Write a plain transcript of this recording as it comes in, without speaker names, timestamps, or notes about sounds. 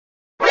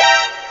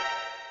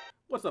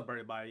What's up,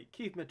 everybody?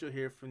 Keith Mitchell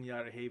here from the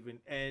Outerhaven,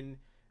 and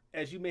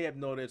as you may have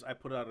noticed, I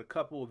put out a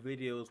couple of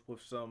videos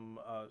with some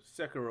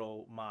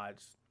Sekiro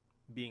mods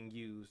being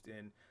used,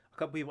 and a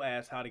couple people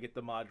asked how to get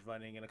the mods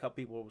running, and a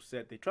couple people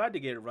said they tried to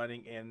get it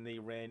running and they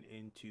ran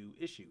into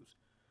issues.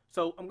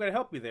 So I'm going to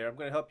help you there. I'm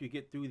going to help you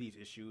get through these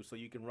issues so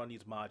you can run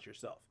these mods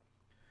yourself.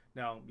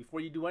 Now, before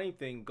you do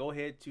anything, go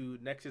ahead to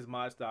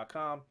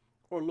nexusmods.com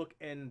or look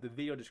in the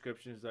video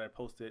descriptions that I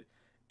posted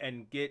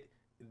and get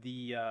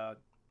the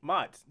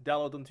mods.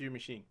 Download them to your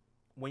machine.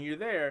 When you're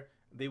there,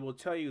 they will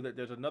tell you that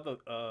there's another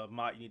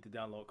mod you need to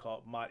download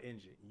called Mod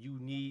Engine. You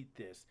need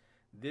this.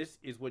 This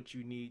is what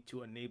you need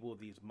to enable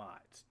these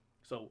mods.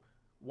 So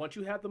once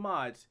you have the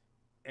mods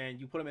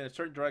and you put them in a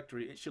certain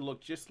directory, it should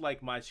look just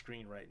like my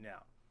screen right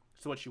now.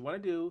 So what you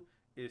want to do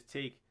is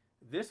take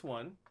this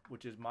one,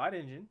 which is Mod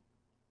Engine.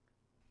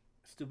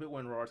 Stupid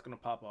WinRAR is going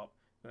to pop up.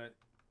 You're going to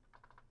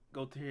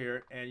go to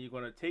here and you're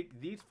going to take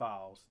these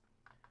files.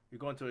 You're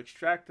going to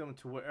extract them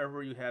to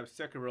wherever you have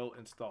Sekiro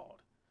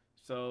installed.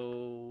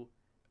 So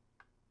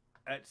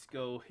let's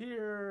go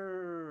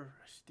here,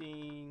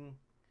 Steam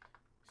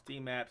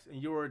apps,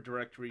 and your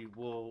directory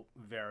will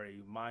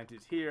vary. Mine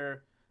is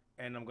here,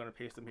 and I'm going to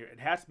paste them here. It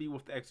has to be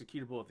with the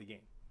executable of the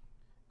game.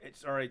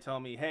 It's already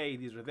telling me, hey,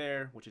 these are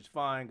there, which is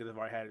fine because I've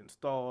already had it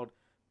installed,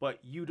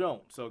 but you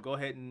don't. So go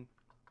ahead and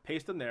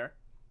paste them there.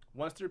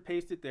 Once they're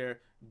pasted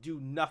there, do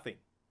nothing.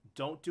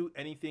 Don't do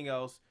anything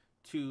else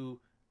to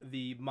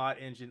the mod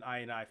engine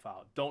INI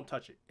file. Don't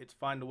touch it. It's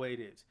fine the way it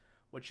is.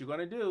 What you're going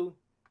to do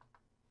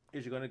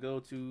is you're going to go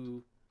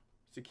to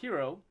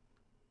Sekiro,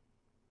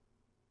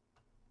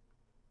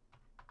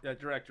 that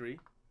directory.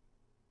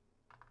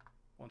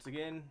 Once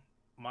again,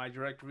 my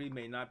directory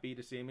may not be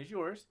the same as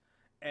yours,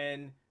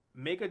 and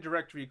make a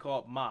directory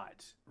called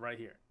mods right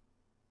here.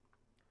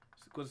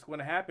 Because what's going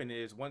to happen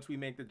is once we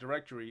make the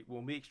directory,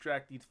 when we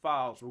extract these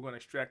files, we're going to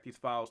extract these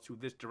files to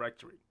this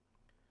directory.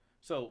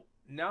 So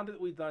now that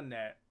we've done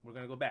that, we're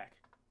going to go back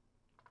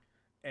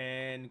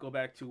and go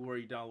back to where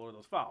you download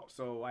those files.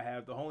 So I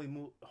have the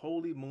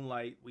Holy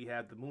Moonlight, we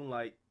have the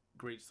Moonlight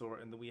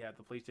Greatsword, and then we have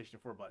the PlayStation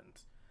 4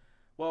 buttons.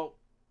 Well,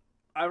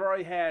 I've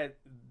already had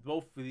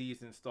both of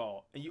these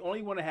installed, and you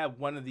only want to have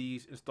one of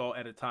these installed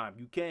at a time.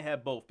 You can't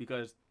have both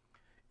because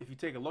if you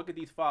take a look at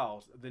these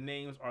files, the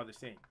names are the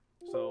same.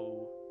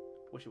 So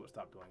wish it would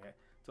stop doing that.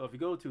 So if you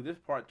go to this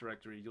part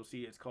directory, you'll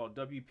see it's called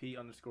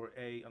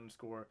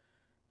WP_A_0300.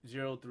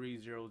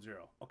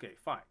 Okay,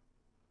 fine.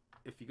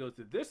 If you go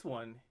to this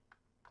one,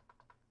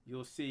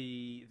 you'll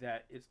see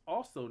that it's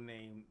also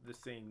named the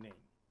same name.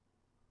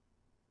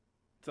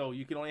 So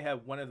you can only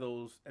have one of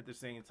those at the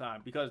same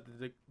time because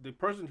the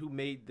person who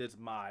made this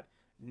mod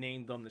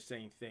named them the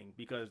same thing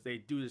because they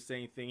do the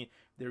same thing.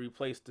 They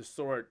replaced the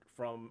sword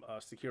from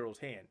Sekiro's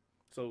hand.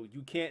 So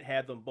you can't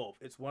have them both.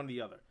 It's one or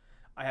the other.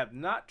 I have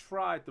not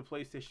tried the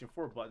PlayStation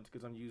 4 buttons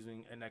because I'm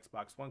using an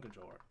Xbox One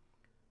controller.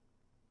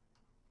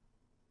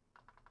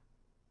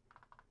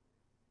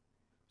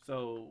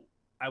 So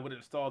I would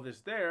install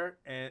this there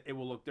and it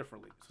will look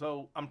differently.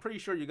 So I'm pretty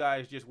sure you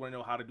guys just want to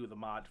know how to do the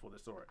mods for the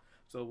sword.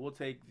 So we'll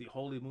take the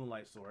Holy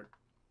Moonlight Sword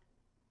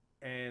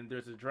and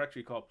there's a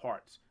directory called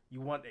parts.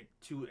 You want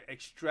to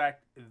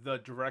extract the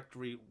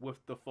directory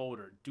with the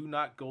folder. Do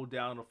not go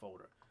down the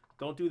folder.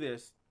 Don't do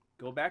this.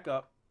 Go back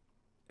up,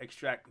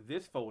 extract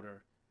this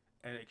folder,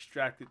 and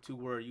extract it to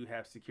where you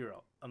have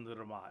Sekiro under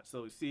the mod.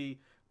 So you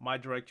see my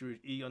directory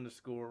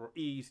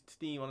is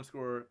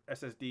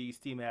Steam_SSD,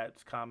 Steam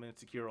apps, common,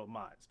 Sekiro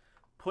mods.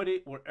 Put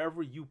it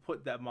wherever you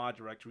put that mod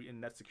directory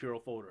in that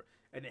Sekiro folder.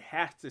 And it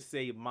has to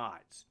say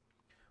mods.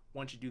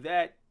 Once you do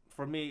that,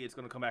 for me, it's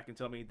going to come back and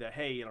tell me that,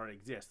 hey, it already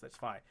exists. That's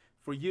fine.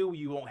 For you,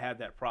 you won't have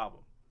that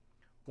problem.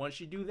 Once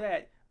you do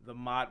that, the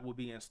mod will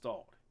be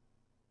installed.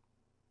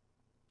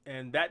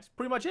 And that's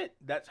pretty much it.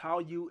 That's how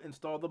you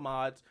install the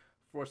mods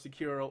for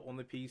Sekiro on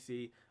the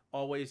PC.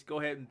 Always go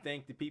ahead and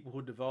thank the people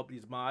who developed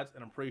these mods,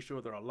 and I'm pretty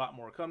sure there are a lot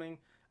more coming.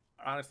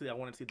 Honestly, I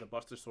want to see the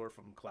Buster Sword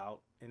from Cloud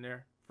in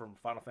there from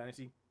Final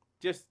Fantasy.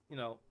 Just,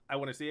 I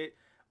want to see it.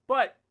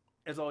 But,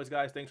 as always,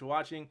 guys, thanks for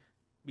watching.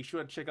 Be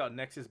sure to check out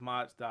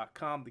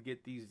nexusmods.com to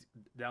get these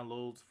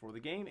downloads for the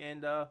game,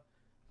 and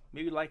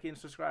maybe like it and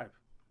subscribe.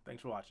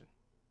 Thanks for watching.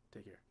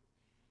 Take care.